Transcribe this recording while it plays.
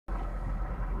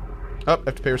Oh, I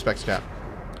have to pay respects, chat,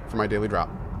 for my daily drop.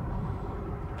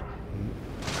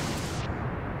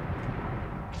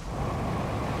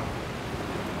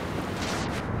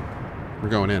 We're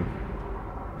going in.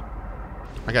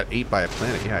 I got ate by a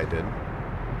planet. Yeah, I did.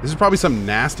 This is probably some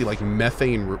nasty, like,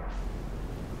 methane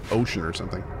ocean or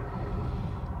something.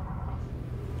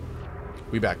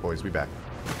 We back, boys. We back.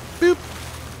 Boop.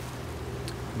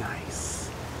 Nice.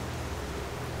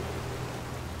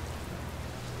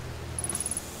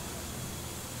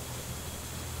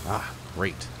 Ah,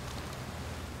 great.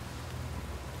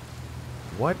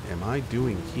 What am I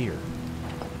doing here?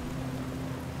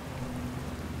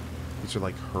 These are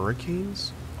like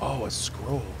hurricanes? Oh, a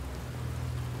scroll.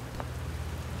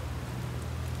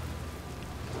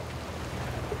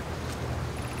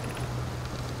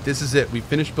 This is it. We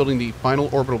finished building the final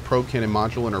orbital probe cannon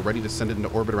module and are ready to send it into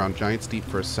orbit around Giant's Deep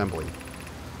for assembly.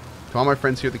 To all my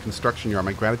friends here at the construction yard,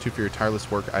 my gratitude for your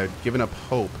tireless work. I have given up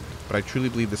hope, but I truly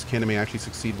believe this cannon may actually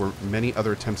succeed where many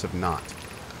other attempts have not.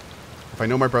 If I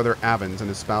know my brother Avens and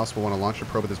his spouse will want to launch the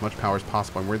probe with as much power as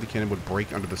possible, I'm worried the cannon would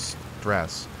break under the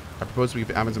stress. I propose we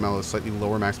give Avens and Mallow a slightly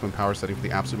lower maximum power setting for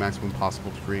the absolute maximum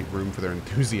possible to create room for their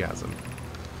enthusiasm.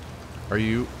 Are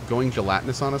you going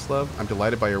gelatinous on us, love? I'm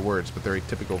delighted by your words, but they're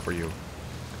atypical for you.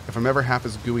 If I'm ever half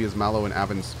as gooey as Mallow and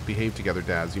Avens behave together,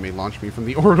 Daz, you may launch me from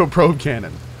the orbital probe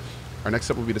cannon. Our next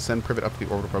step will be to send Privet up to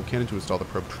the orbital probe cannon to install the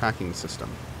probe tracking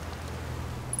system.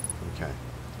 Okay.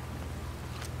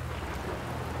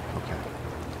 Okay.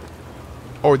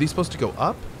 Oh, are these supposed to go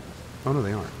up? Oh no,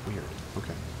 they aren't. Weird.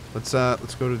 Okay. Let's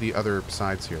go to the other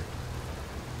sides here.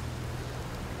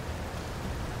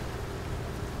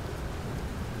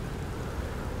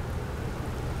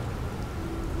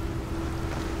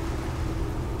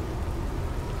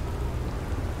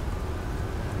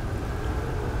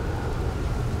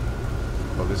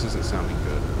 Oh, this isn't sounding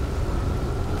good.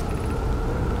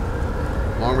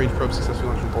 Long-range probe successfully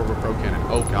launched from orbital probe cannon.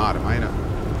 Oh god, am I in a...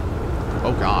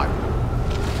 Oh god.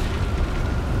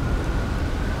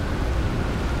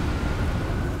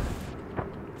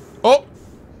 Oh!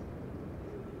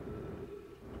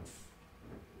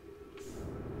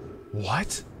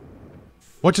 What?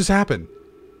 What just happened?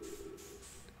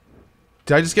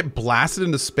 Did I just get blasted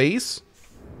into space?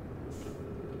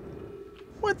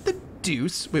 What the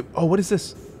deuce? Wait, oh, what is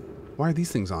this? Why are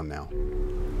these things on now?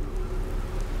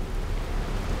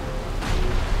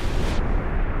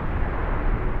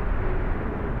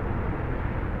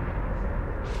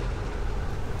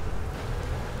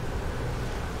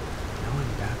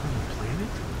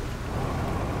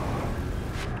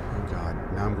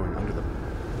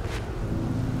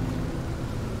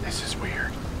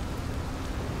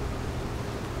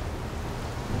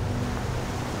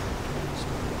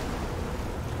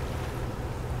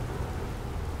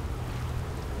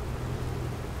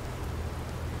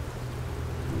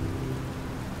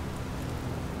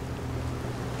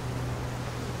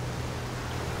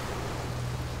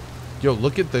 Yo,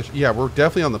 look at this. Yeah, we're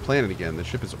definitely on the planet again. The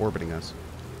ship is orbiting us.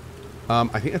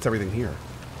 I think that's everything here.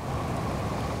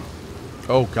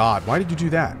 Oh, God. Why did you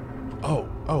do that? Oh,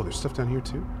 there's stuff down here,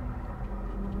 too?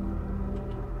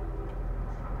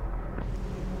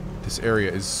 This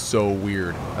area is so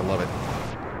weird. I love it.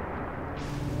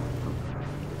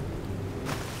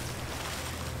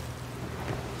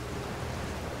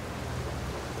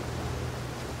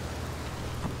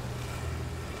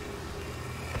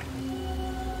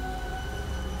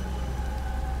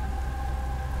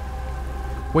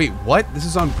 Wait, what? This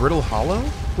is on Brittle Hollow?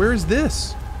 Where is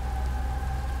this?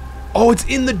 Oh, it's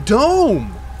in the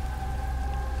dome!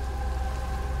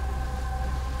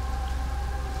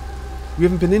 We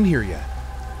haven't been in here yet.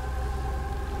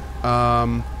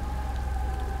 Man,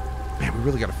 we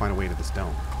really gotta find a way to this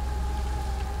dome.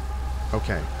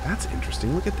 Okay, that's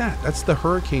interesting. Look at that. That's the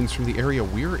hurricanes from the area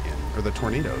we're in, or the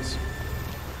tornadoes.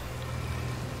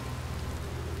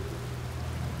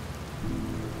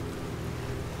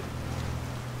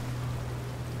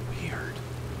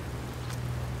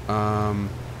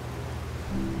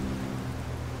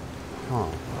 Huh.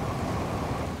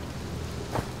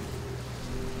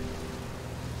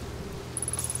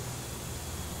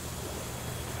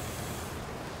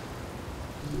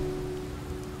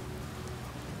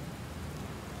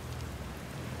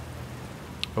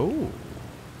 Oh.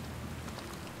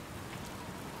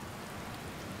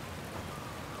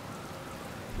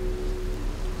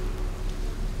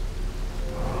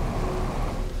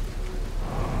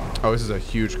 Oh, this is a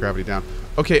huge gravity down.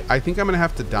 Okay, I think I'm going to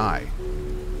have to die.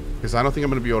 Because I don't think I'm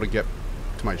going to be able to get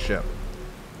to my ship.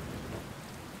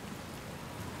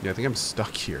 Yeah, I think I'm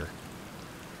stuck here.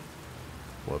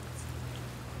 Whoops.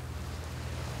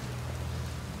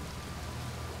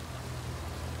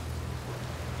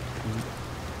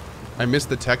 I missed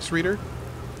the text reader?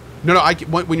 No, no,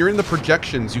 when you're in the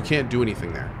projections, you can't do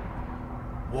anything there.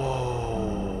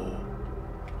 Whoa.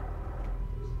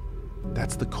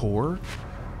 That's the core?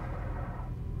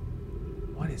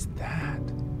 What is that?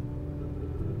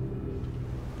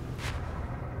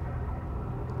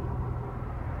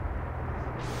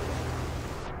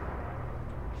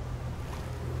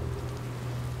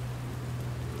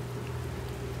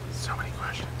 So many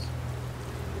questions.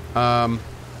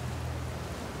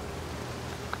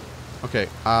 Okay,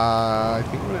 I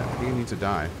think I need to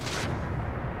die.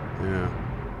 Yeah.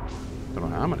 Don't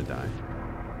know how I'm gonna die.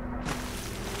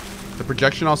 The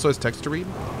projection also has text to read?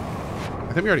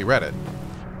 I think we already read it.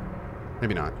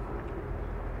 Maybe not.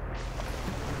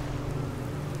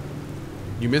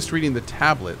 You missed reading the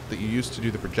tablet that you used to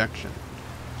do the projection.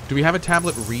 Do we have a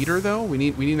tablet reader though? We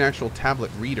need an actual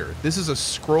tablet reader. This is a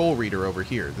scroll reader over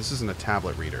here. This isn't a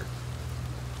tablet reader.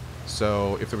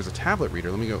 So if there was a tablet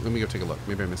reader, let me go take a look.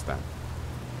 Maybe I missed that.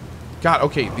 God,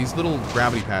 okay, these little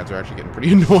gravity pads are actually getting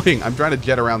pretty annoying. I'm trying to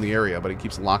jet around the area, but it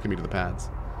keeps locking me to the pads.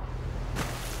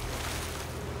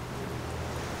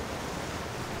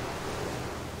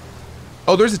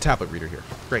 Oh, there's a tablet reader here.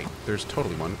 Great. There's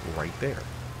totally one right there.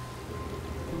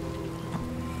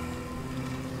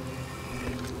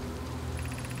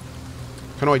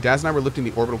 Cohh, Daz and I were lifting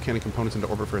the orbital cannon components into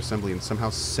orbit for assembly and somehow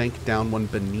sank down one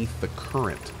beneath the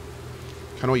current.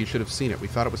 Cohh, you should have seen it. We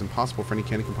thought it was impossible for any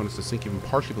cannon components to sink even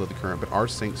partially below the current, but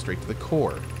ours sank straight to the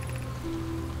core.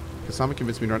 Kasama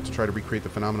convinced me not to try to recreate the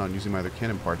phenomenon using my other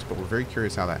cannon parts, but we're very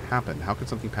curious how that happened. How could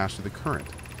something pass through the current?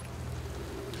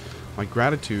 My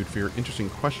gratitude for your interesting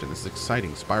question. This is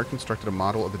exciting. Spire constructed a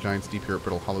model of the Giant's Deep here at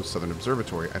Brittle Hollow's Southern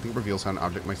Observatory. I think it reveals how an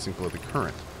object might sink below the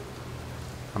current.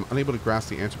 I'm unable to grasp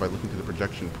the answer by looking through the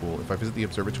projection pool. If I visit the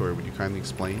observatory, would you kindly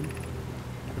explain?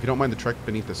 If you don't mind the trek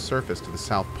beneath the surface to the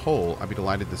South Pole, I'd be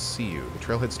delighted to see you. The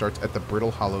trailhead starts at the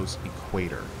Brittle Hollow's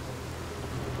equator.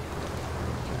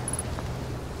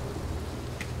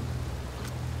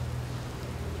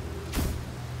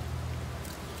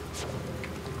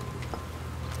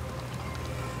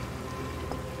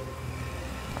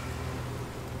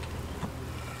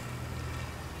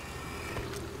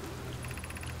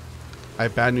 I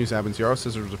have bad news, Abin. Zero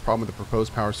says there was a problem with the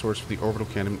proposed power source for the orbital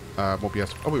cannon. Won't be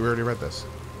asked. Oh, wait, we already read this.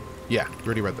 Yeah, we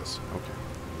already read this. Okay.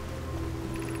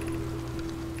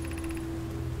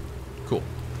 Cool.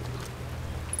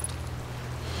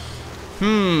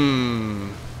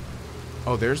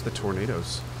 Oh, there's the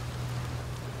tornadoes.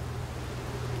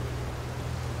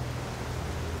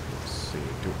 Let's see.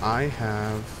 Do I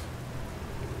have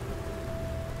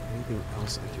anything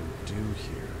else I can do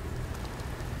here?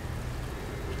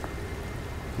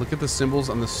 Look at the symbols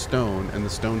on the stone and the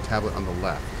stone tablet on the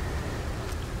left.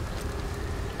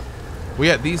 Well,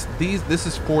 yeah, this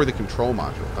is for the control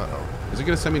module. Uh-oh. Is it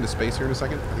going to send me into space here in a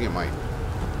second? I think it might.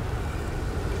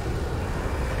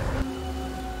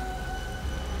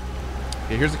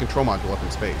 Yeah, here's the control module up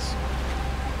in space.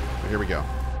 So here we go.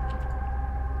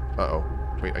 Uh-oh.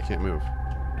 Wait, I can't move.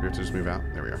 Do we have to just move out?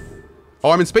 There we are. Oh,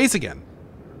 I'm in space again!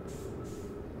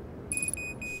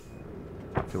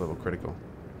 I feel a little critical.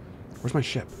 Where's my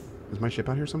ship? Is my ship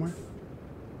out here somewhere?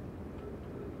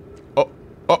 Oh,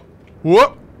 oh,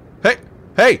 whoop! Hey,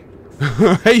 hey!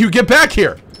 Hey, you get back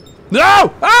here!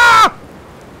 No! Ah!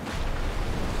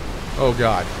 Oh,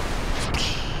 God.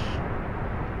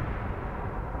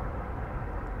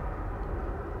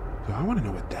 Yo, I want to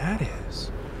know what that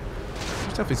is. There's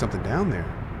definitely something down there.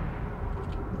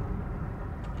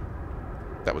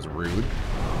 That was rude.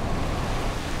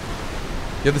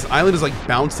 Yeah, this island is like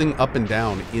bouncing up and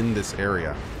down in this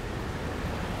area.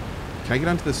 Can I get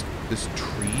onto this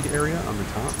treed area on the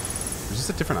top? Is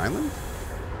this a different island?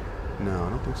 No, I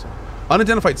don't think so.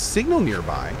 Unidentified signal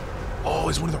nearby. Oh,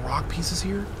 is one of the rock pieces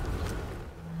here?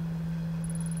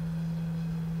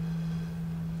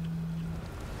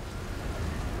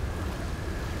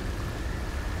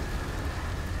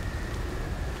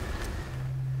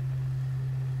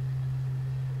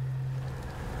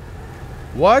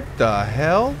 What the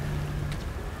hell?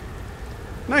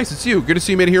 Nice, it's you. Good to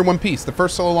see you made it here in one piece. The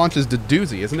first solo launch is the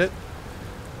doozy, isn't it?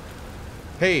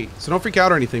 Hey, so don't freak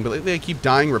out or anything, but lately I keep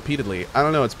dying repeatedly. I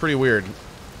don't know, it's pretty weird.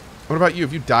 What about you?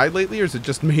 Have you died lately, or is it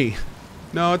just me?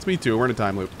 No, it's me too. We're in a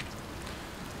time loop.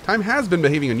 Time has been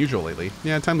behaving unusual lately.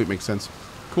 Yeah, time loop makes sense.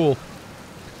 Cool.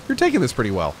 You're taking this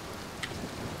pretty well.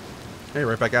 Hey,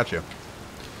 right back at you.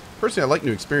 Personally, I like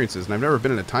new experiences, and I've never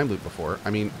been in a time loop before. I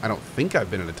mean, I don't think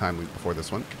I've been in a time loop before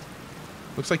this one.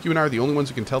 Looks like you and I are the only ones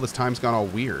who can tell this time's gone all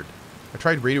weird. I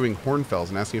tried radioing Hornfells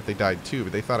and asking if they died too,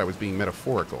 but they thought I was being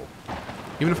metaphorical.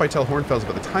 Even if I tell Hornfells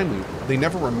about the time loop, they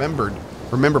never remember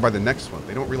by the next one.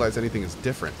 They don't realize anything is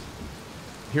different.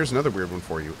 Here's another weird one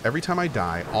for you. Every time I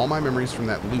die, all my memories from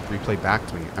that loop replay back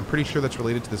to me. I'm pretty sure that's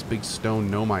related to this big stone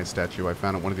Nomai statue I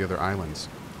found at one of the other islands.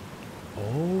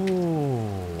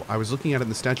 Oh, I was looking at it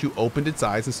and the statue opened its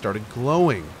eyes and started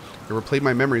glowing. It replayed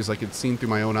my memories like it's seen through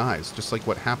my own eyes, just like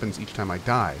what happens each time I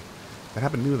die. That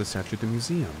happened to me with the statue at the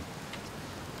museum.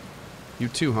 You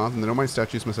too, huh? Then the Nomai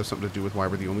statues must have something to do with why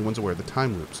we're the only ones aware of the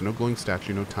time loop. So no glowing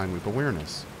statue, no time loop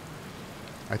awareness.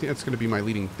 I think that's going to be my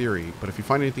leading theory, but if you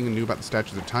find anything new about the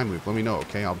statues of time loop, let me know,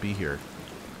 okay? I'll be here.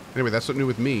 Anyway, that's what new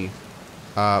with me.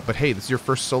 But hey, this is your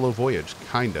first solo voyage,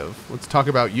 kind of. Let's talk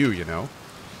about you, you know.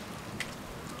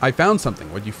 I found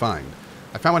something. What'd you find?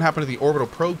 I found what happened to the orbital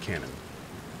probe cannon.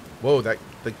 Whoa,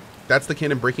 that's the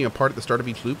cannon breaking apart at the start of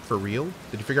each loop for real?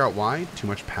 Did you figure out why? Too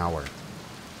much power.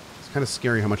 It's kind of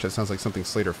scary how much that sounds like something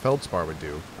Slater Feldspar would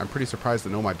do. I'm pretty surprised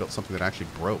that Nomai built something that actually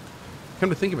broke. Come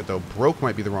to think of it, though, broke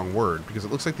might be the wrong word, because it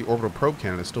looks like the orbital probe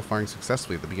cannon is still firing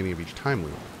successfully at the beginning of each time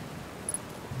loop.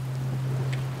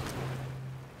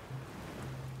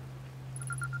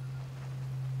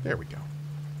 There we go.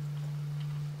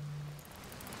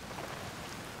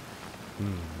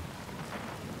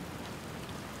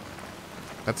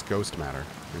 That's ghost matter.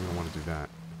 Maybe I don't want to do that.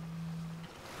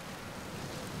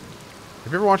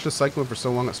 Have you ever watched a cyclone for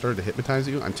so long it started to hypnotize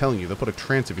you? I'm telling you, they'll put a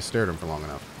trance if you stare at them for long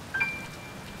enough.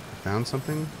 Found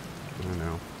something? I don't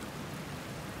know.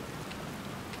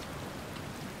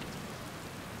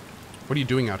 What are you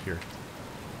doing out here?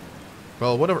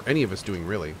 Well, what are any of us doing,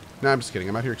 really? Nah, I'm just kidding.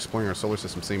 I'm out here exploring our solar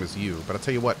system, same as you. But I'll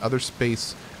tell you what, outer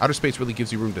space really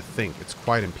gives you room to think. It's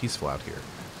quiet and peaceful out here.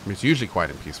 I mean, it's usually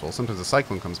quiet and peaceful. Sometimes a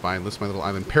cyclone comes by and lifts my little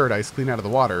island paradise clean out of the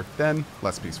water. Then,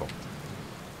 less peaceful.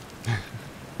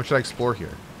 What should I explore here?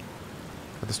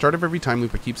 At the start of every time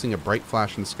loop, I keep seeing a bright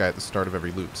flash in the sky at the start of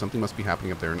every loop. Something must be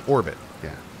happening up there in orbit.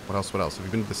 Yeah. What else? What else? Have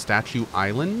you been to the Statue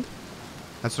Island?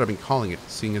 That's what I've been calling it,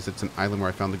 seeing as it's an island where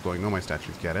I found the glowing Nomai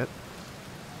statues. Get it?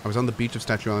 I was on the beach of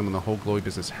Statue Island when the whole glowy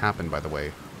business happened, by the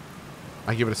way.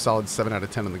 I give it a solid 7 out of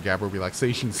 10 on the Gabbro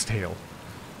relaxation scale.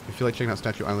 If you feel like checking out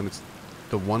Statue Island, it's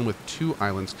the one with 2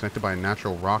 islands connected by a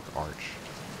natural rock arch.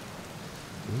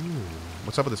 Ooh.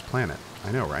 What's up with this planet?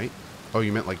 I know, right? Oh,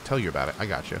 you meant like tell you about it. I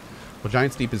gotcha. Well,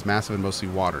 Giant's Deep is massive and mostly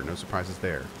water. No surprises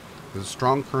there. There's a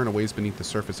strong current of waves beneath the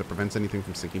surface that prevents anything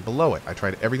from sinking below it. I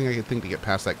tried everything I could think to get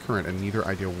past that current, and neither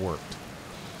idea worked.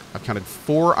 I've counted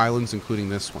 4 islands, including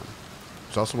this one.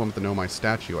 There's also one with the Nomai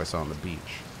statue I saw on the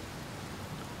beach.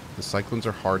 The cyclones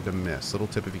are hard to miss. Little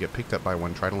tip, if you get picked up by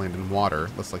one, try to land in water.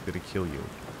 Less likely to kill you.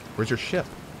 Where's your ship?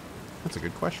 That's a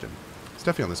good question. It's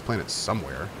definitely on this planet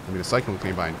somewhere. I mean, a cyclone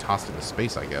came by and tossed it into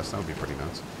space, I guess. That would be pretty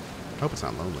nuts. I hope it's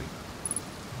not lonely.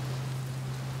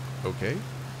 Okay.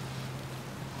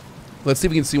 Let's see if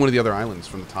we can see one of the other islands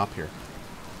from the top here.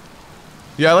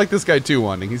 Yeah, I like this guy too,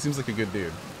 Wanding. He seems like a good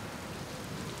dude.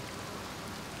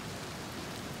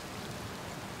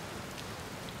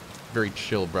 Very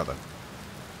chill brother.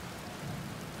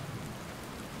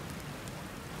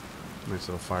 Nice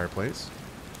little fireplace.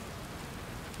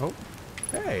 Oh,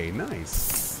 hey,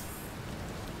 nice.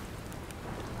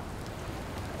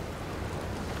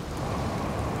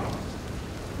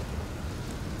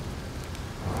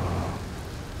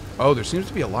 Oh, there seems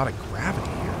to be a lot of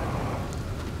gravity here.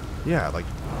 Yeah, like...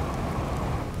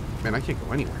 Man, I can't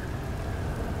go anywhere.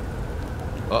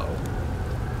 Uh-oh.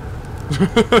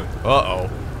 Uh-oh.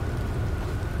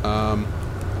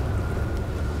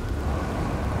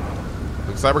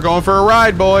 Looks like we're going for a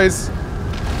ride, boys.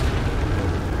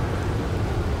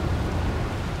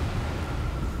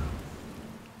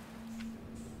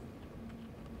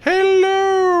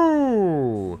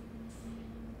 Hello!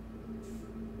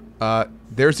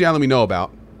 There's the island we know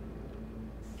about.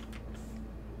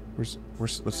 Let's see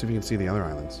if we can see the other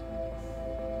islands.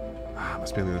 Ah,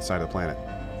 must be on the other side of the planet.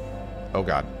 Oh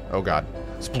god. Oh god.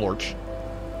 Splorch.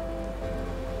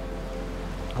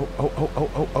 Oh, oh, oh,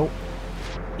 oh, oh, oh.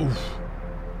 Oof.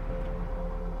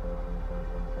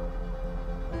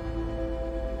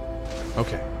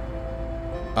 Okay.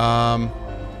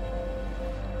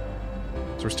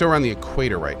 So we're still around the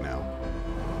equator right now.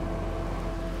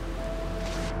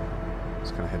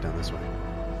 Let's kind of head down this way.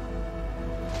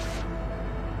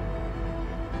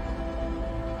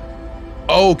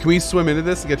 Oh, can we swim into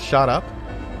this and get shot up?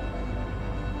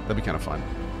 That'd be kind of fun.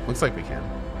 Looks like we can.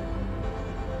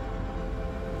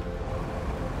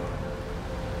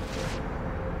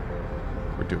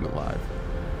 We're doing it live.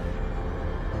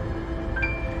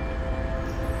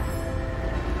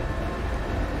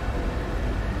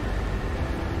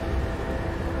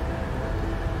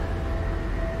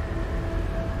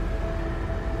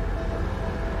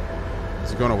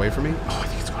 Is it going away from me? Oh, I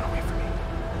think it's going away from me.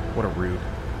 What a rude.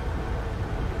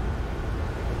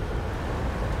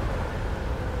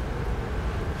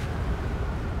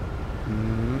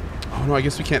 Oh no, I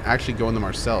guess we can't actually go in them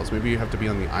ourselves. Maybe you have to be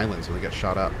on the islands when they get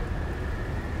shot up.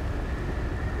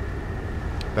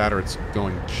 That or it's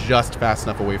going just fast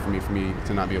enough away from me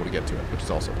to not be able to get to it, which is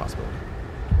also a possibility.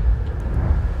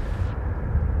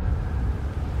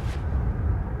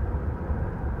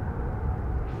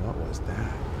 What was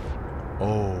that?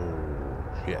 Oh,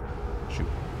 shit. Shoot.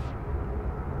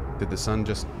 Did the sun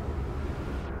just...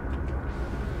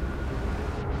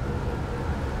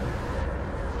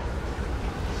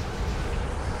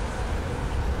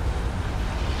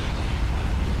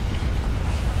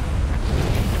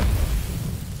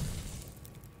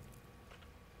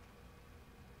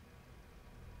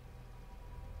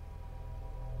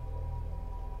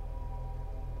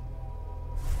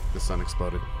 The sun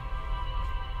exploded.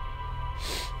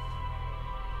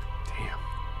 Damn.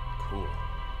 Cool.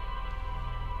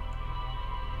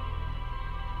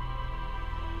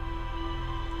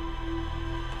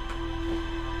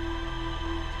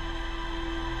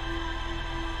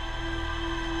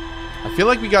 I feel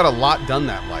like we got a lot done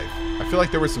that life. I feel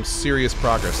like there was some serious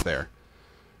progress there.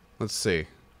 Let's see.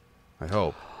 I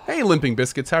hope. Hey, Limping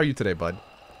Biscuits. How are you today, bud?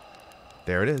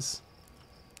 There it is.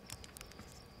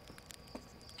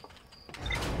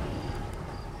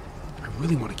 I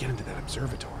really want to get into that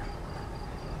observatory.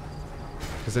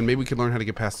 Because then maybe we could learn how to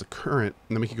get past the current,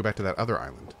 and then we can go back to that other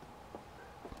island.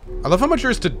 I love how much there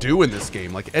is to do in this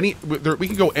game. Like, we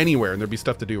can go anywhere, and there'd be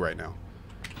stuff to do right now.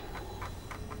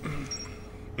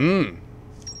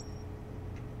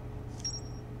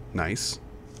 Nice.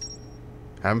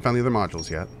 Haven't found the other modules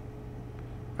yet.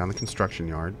 Found the construction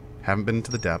yard. Haven't been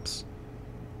into the depths.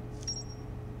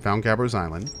 Found Gabbro's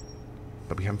Island.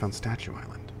 But we haven't found Statue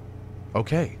Island.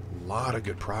 Okay. A lot of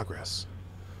good progress.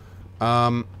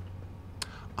 I'm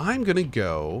gonna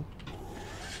go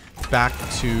back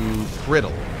to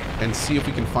Brittle and see if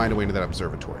we can find a way into that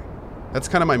observatory. That's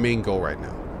kind of my main goal right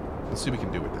now. Let's see what we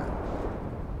can do with that.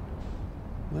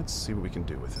 Let's see what we can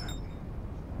do with that.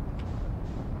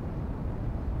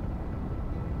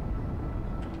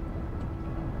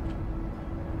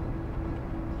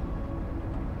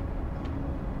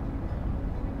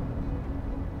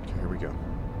 Okay, here we go.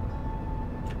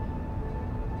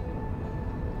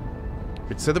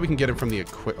 It said that we can get it from the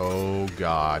oh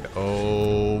god.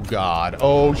 Oh god.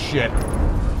 Oh shit.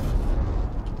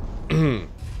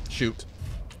 Shoot.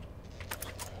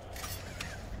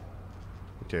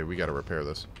 Okay, we gotta repair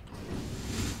this.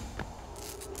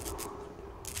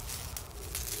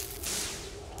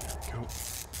 There we go.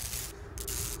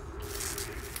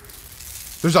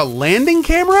 There's a landing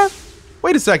camera?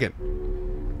 Wait a second.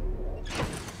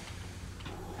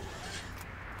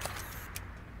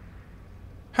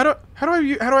 How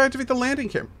do I activate the landing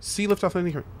camera? See liftoff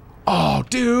landing camera. Oh,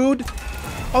 dude.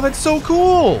 Oh, that's so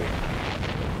cool.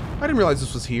 I didn't realize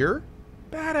this was here.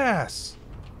 Badass.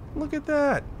 Look at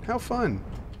that. How fun.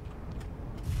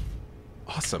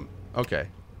 Awesome. Okay.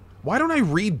 Why don't I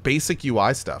read basic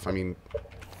UI stuff? I mean,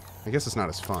 I guess it's not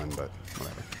as fun, but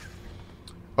whatever.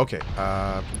 Okay.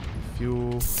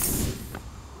 Fuel.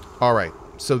 All right.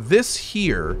 So this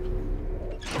here.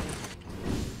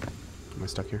 Am I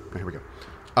stuck here? Oh, here we go.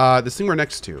 This thing we're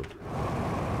next to.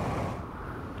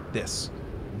 This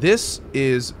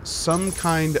is some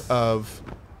kind of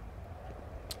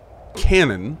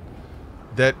cannon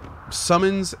that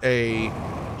summons a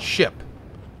ship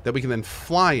that we can then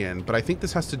fly in, but I think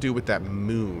this has to do with that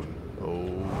moon. Oh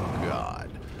god.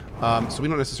 So we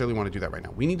don't necessarily want to do that right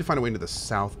now. We need to find a way into the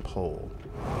South Pole.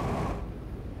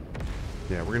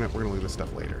 Yeah, we're gonna look at this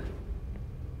stuff later.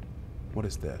 What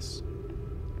is this?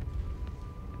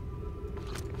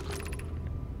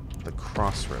 The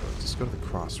crossroads. Let's go to the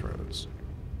crossroads.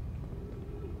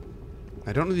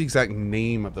 I don't know the exact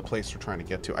name of the place we're trying to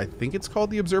get to. I think it's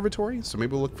called the observatory, so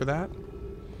maybe we'll look for that.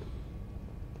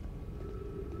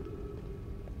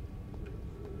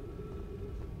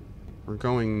 We're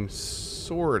going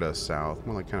sorta south,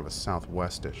 more like kind of a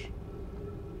southwestish.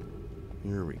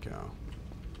 Here we go.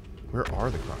 Where are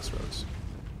the crossroads?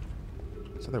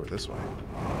 So they were this way.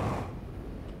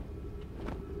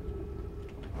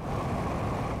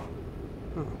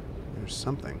 Oh, there's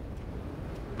something.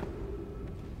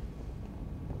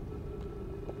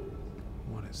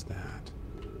 What is that?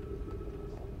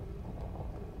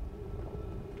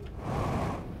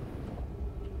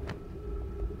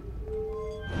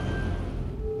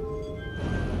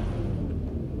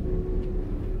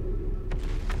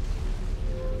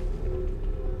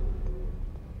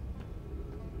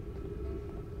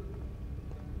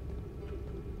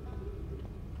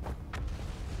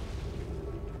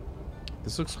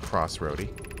 This looks crossroady.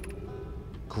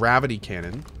 Gravity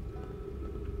cannon.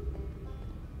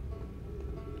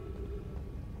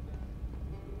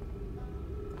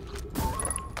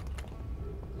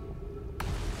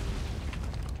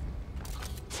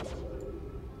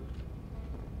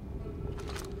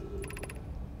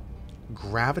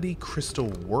 Gravity Crystal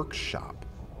Workshop.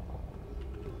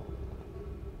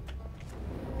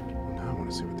 Now I want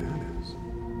to see what that is.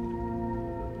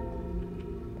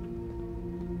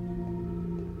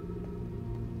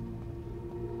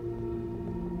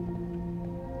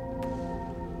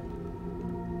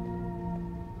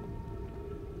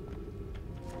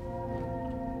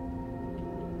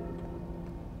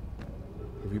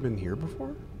 Have you been here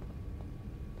before?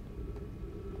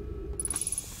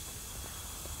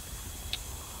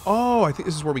 Oh, I think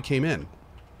this is where we came in.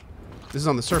 This is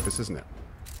on the surface, isn't it?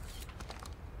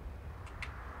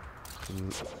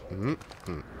 Here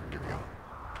we go.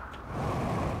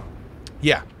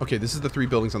 Yeah, okay, this is the 3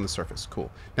 buildings on the surface.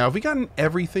 Cool. Now, have we gotten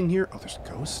everything here? Oh, there's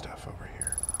ghost stuff over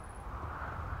here.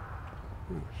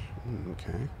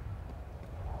 Okay.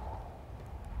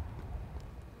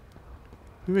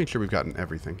 Let me make sure we've gotten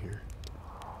everything here.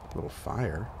 A little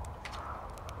fire.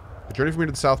 The journey from here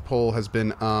to the South Pole has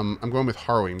been, I'm going with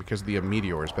harrowing because of the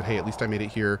meteors, but hey, at least I made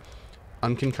it here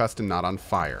unconcussed and not on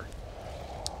fire.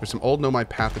 There's some old nomai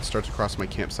path that starts across my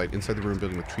campsite inside the ruined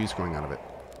building with trees growing out of it.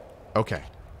 Okay.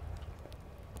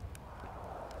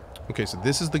 Okay, so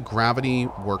this is the gravity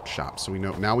workshop. So we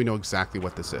know now we know exactly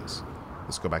what this is.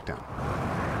 Let's go back down.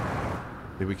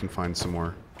 Maybe we can find some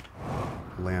more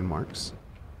landmarks.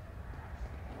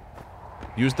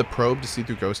 Use the probe to see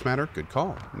through ghost matter. Good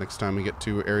call. Next time we get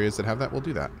to areas that have that, we'll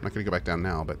do that. I'm not going to go back down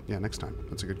now, but yeah, next time.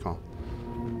 That's a good call.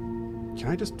 Can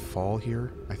I just fall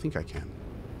here? I think I can.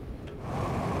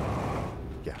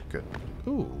 Yeah, good.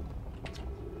 Ooh.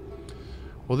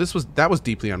 Well, that was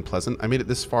deeply unpleasant. I made it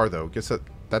this far, though. Guess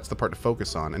that's the part to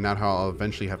focus on, and not how I'll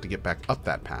eventually have to get back up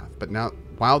that path. But now,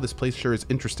 wow, this place sure is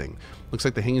interesting. Looks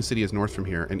like the Hanging City is north from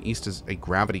here, and east is a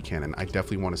gravity cannon. I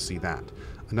definitely want to see that.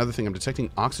 Another thing, I'm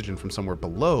detecting oxygen from somewhere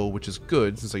below, which is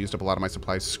good since I used up a lot of my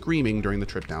supplies screaming during the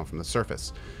trip down from the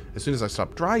surface. As soon as I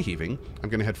stop dry heaving, I'm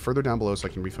going to head further down below so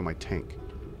I can refill my tank.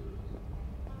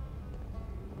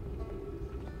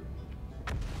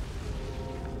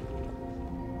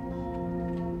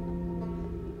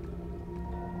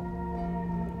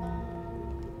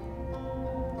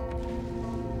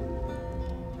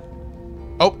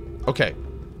 Oh, okay.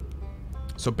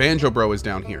 So Banjo Bro is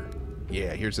down here.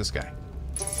 Yeah, here's this guy.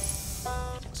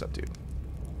 What's up, dude?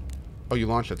 Oh, you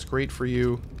launched. That's great for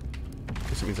you.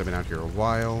 Guess it means I've been out here a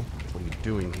while. What are you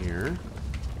doing here?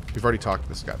 We've already talked to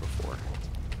this guy before.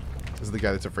 This is the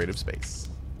guy that's afraid of space.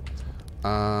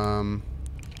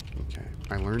 Okay.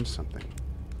 I learned something.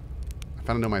 I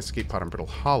found a nomai escape pod on Brittle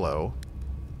Hollow.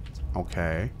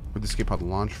 Okay. Where'd the escape pod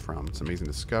launch from? It's an amazing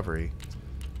discovery.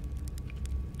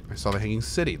 I saw the Hanging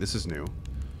City. This is new.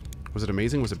 Was it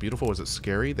amazing? Was it beautiful? Was it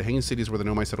scary? The Hanging City is where the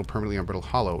nomai settled permanently on Brittle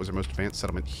Hollow. It was their most advanced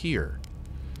settlement here.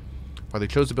 Why they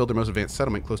chose to build their most advanced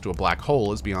settlement close to a black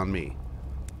hole is beyond me.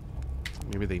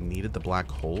 Maybe they needed the black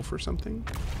hole for something?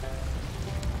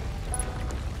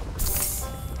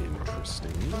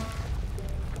 Interesting.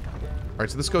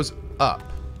 Alright, so this goes up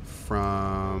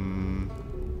from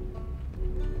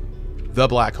the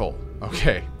black hole.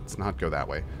 Okay, let's not go that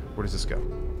way. Where does this go?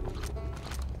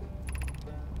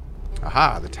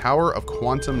 Aha, the Tower of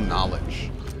Quantum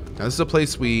Knowledge. Now, this is a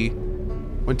place we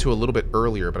went to a little bit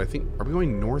earlier, but I think... Are we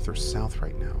going north or south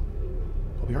right now?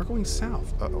 Well, we are going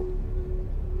south. Uh-oh.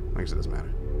 I guess it doesn't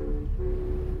matter.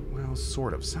 Well,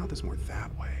 sort of. South is more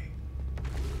that way.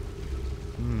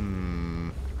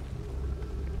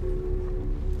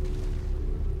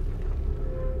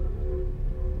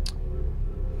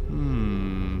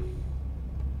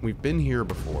 We've been here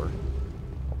before.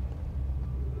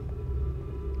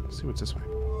 Let's see what's this way.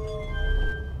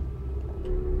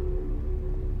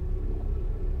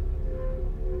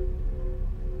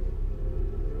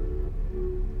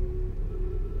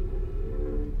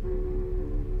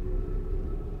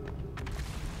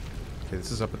 Okay,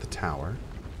 this is up at the tower.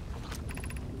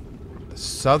 The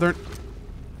south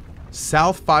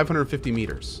 550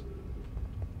 meters.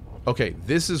 Okay,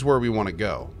 this is where we want to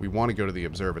go. We want to go to the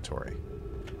observatory.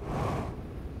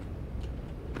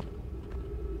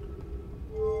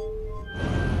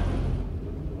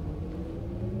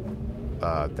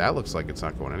 That looks like it's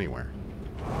not going anywhere.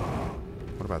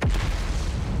 What about that?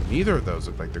 Neither of those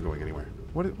look like they're going anywhere.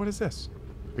 What is this?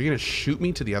 Are you going to shoot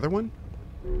me to the other one?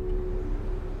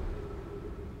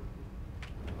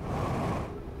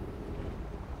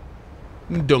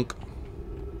 Dunk.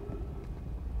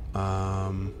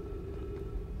 Why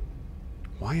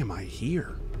am I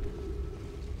here?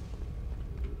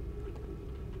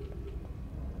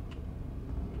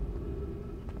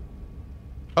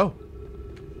 Oh.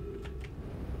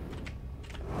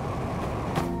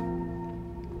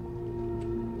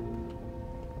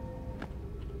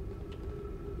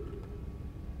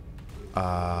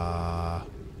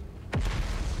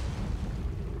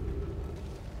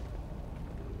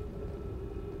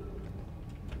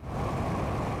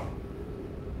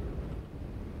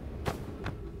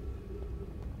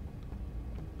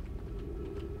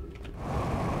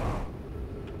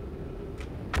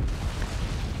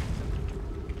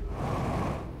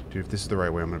 Dude, if this is the right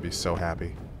way, I'm going to be so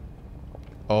happy.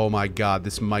 Oh my god,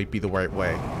 this might be the right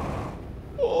way.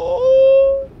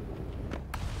 Oh!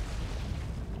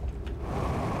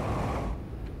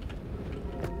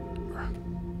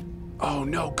 Oh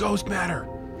no, ghost matter!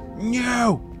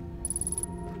 No!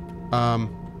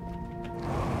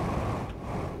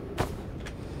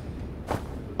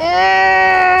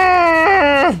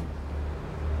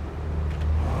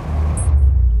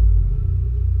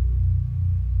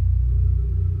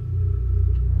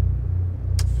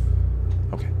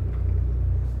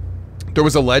 There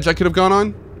was a ledge I could have gone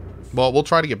on? Well, we'll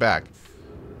try to get back.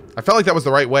 I felt like that was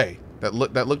the right way. That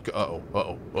looked, uh-oh,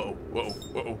 uh-oh, uh-oh,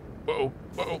 uh-oh, uh-oh,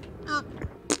 uh-oh, uh-oh.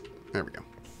 There we go.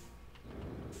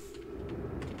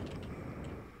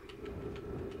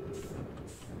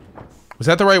 Was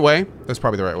that the right way? That's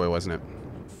probably the right way, wasn't it?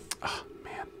 Oh,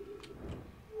 man.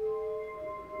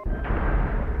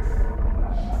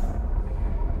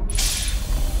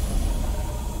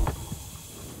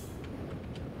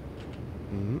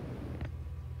 Mm-hmm.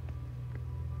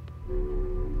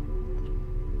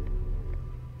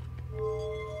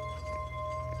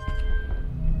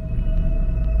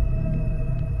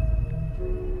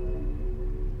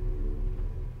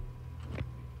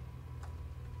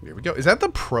 Here we go. Is that the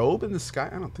probe in the sky?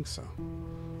 I don't think so.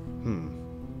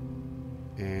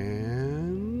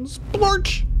 And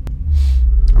splurch!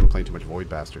 I'm playing too much Void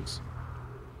Bastards.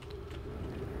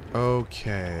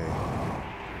 Okay.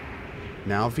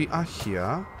 Now we are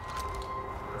here.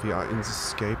 We are in the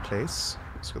escape place.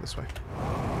 Let's go this way.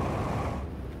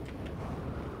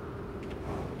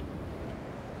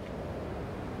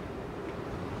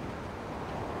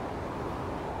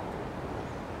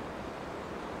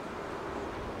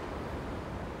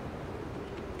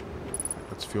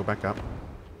 Let's fuel back up.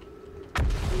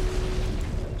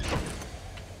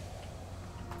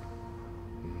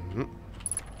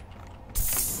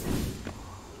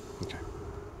 Okay.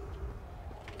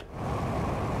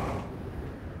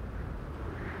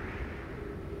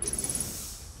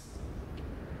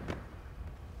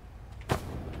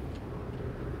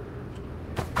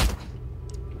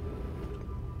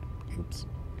 Oops.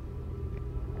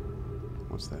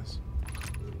 What's this?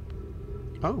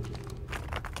 Oh.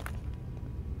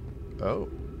 Oh.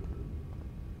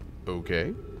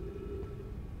 Okay.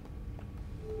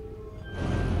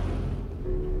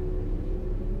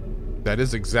 That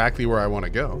is exactly where I want to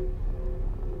go.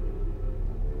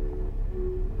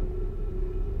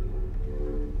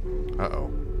 Uh-oh.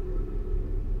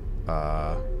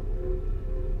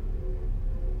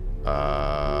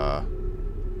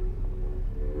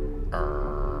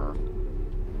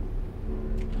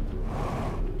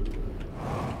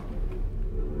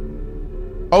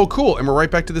 Oh, cool. And we're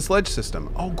right back to this ledge system.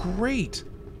 Oh, great.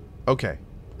 Okay.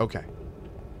 Okay.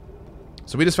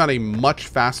 So we just found a much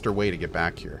faster way to get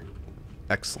back here.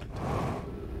 Excellent.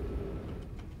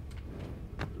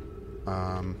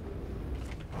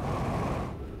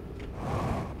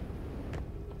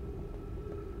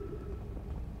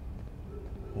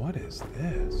 What is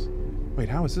this? Wait,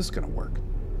 how is this going to work?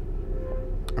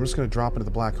 I'm just going to drop into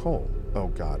the black hole. Oh,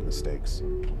 God, mistakes.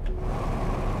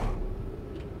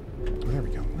 There we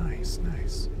go. Nice,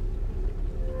 nice.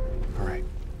 All right,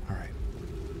 all right.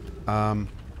 Oh,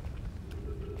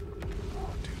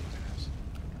 dude, look at this.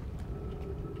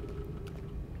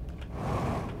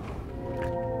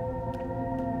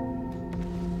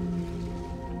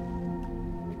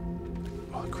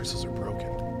 Oh, the crystals are broken.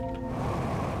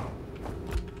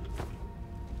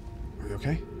 Are we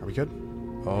okay? Are we good?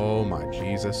 Oh my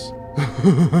Jesus.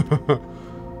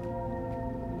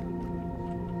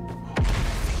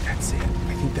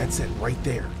 That's it, right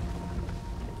there.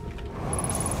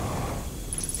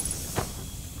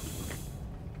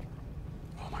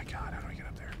 Oh my God, how do I get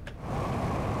up there?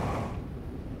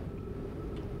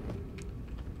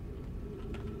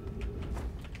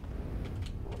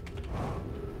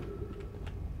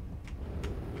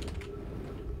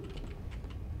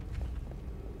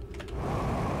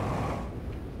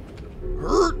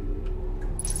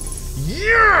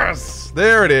 Yes!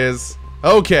 There it is.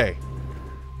 Okay.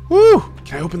 Woo!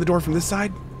 Can I open the door from this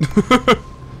side?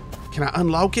 Can I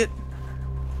unlock it?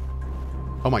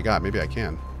 Oh my God, maybe I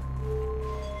can.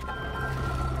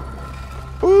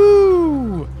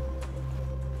 Woo!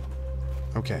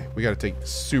 Okay, we gotta take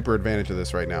super advantage of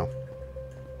this right now.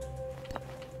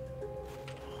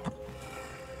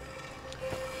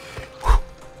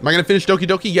 Am I going to finish Doki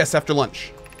Doki? Yes, after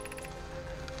lunch.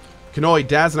 Cohh,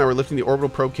 Daz, and I were lifting the orbital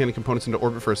probe cannon components into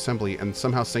orbit for assembly and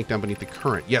somehow sank down beneath the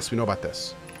current. Yes, we know about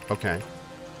this. Okay.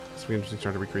 It's really interesting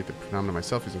trying to recreate the phenomenon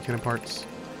myself using cannon parts.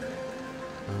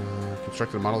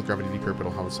 Constructed a model of gravity deep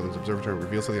orbital Hollow Southern's observatory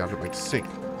reveals how the object might sink.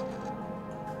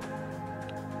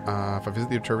 If I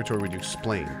visit the observatory, would you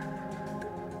explain?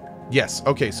 Yes.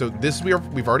 Okay, so this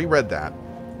we've already read that.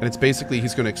 And it's basically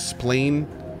he's going to explain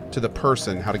to the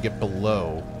person how to get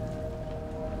below.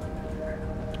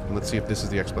 And let's see if this is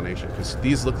the explanation, because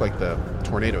these look like the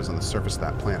tornadoes on the surface of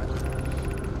that planet.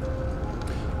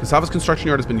 Kasava's construction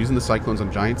yard has been using the cyclones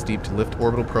on Giant's Deep to lift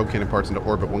orbital probe cannon parts into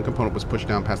orbit. One component was pushed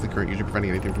down past the current, usually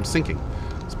preventing anything from sinking.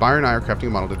 Spire and I are crafting a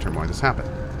model to determine why this happened.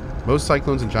 Most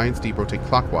cyclones in Giant's Deep rotate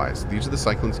clockwise. These are the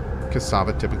cyclones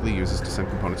Kasava typically uses to send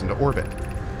components into orbit.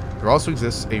 There also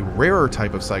exists a rarer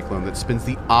type of cyclone that spins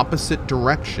the opposite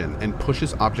direction and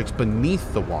pushes objects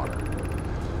beneath the water. You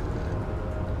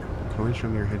can only show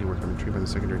me your head you worked on retrieved by the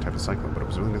secondary type of cyclone, but it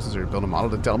was really necessary to build a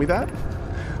model to tell me that?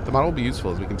 The model will be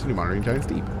useful as we continue monitoring Giant's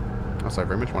Deep. Also, I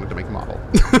very much wanted to make a model.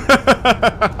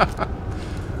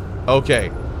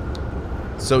 Okay.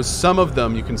 So some of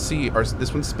them you can see are,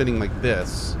 this one's spinning like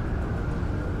this.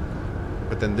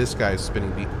 But then this guy is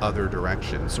spinning the other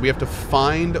direction. So we have to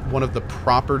find one of the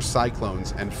proper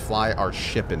cyclones and fly our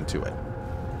ship into it.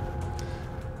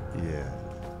 Yeah.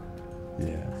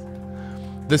 Yeah.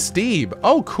 The Steeb.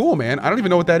 Oh, cool, man. I don't even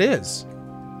know what that is.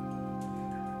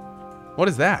 What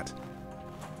is that?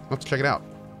 I'll have to check it out.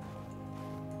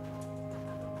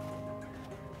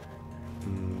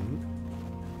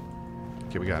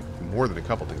 Okay, we got more than a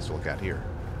couple things to look at here.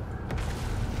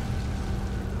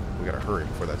 We gotta hurry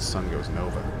before that sun goes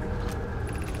nova.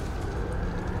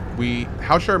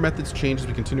 How should our methods change as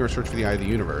we continue our search for the Eye of the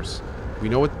Universe? We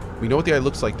know what the eye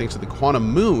looks like thanks to the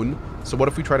quantum moon, so what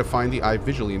if we try to find the eye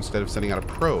visually instead of sending out a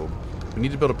probe? We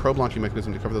need to build a probe launching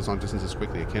mechanism to cover those long distances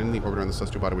quickly. A cannon in the orbit around the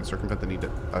celestial body would circumvent the need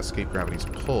to escape gravity's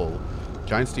pull.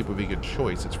 Giant's Deep would be a good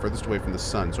choice. It's furthest away from the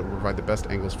sun, so it will provide the best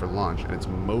angles for launch, and it's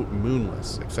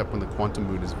moonless, except when the quantum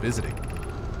moon is visiting.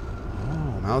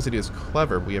 Mal's idea is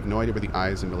clever, but we have no idea where the eye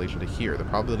is in relation to here. The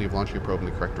probability of launching a probe in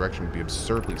the correct direction would be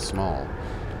absurdly small.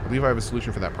 I believe I have a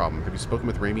solution for that problem. Have you spoken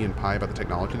with Raimi and Pi about the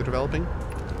technology they're developing?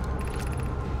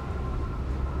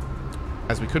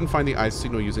 As we couldn't find the eye's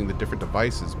signal using the different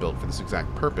devices built for this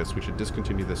exact purpose, we should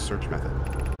discontinue this search method.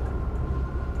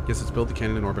 Yes, let's build the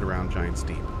cannon in orbit around Giant's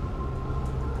Deep.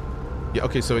 Yeah,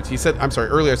 okay, so he said, I'm sorry,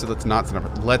 earlier I said let's not send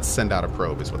out, let's send out a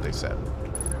probe is what they said.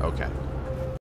 Okay.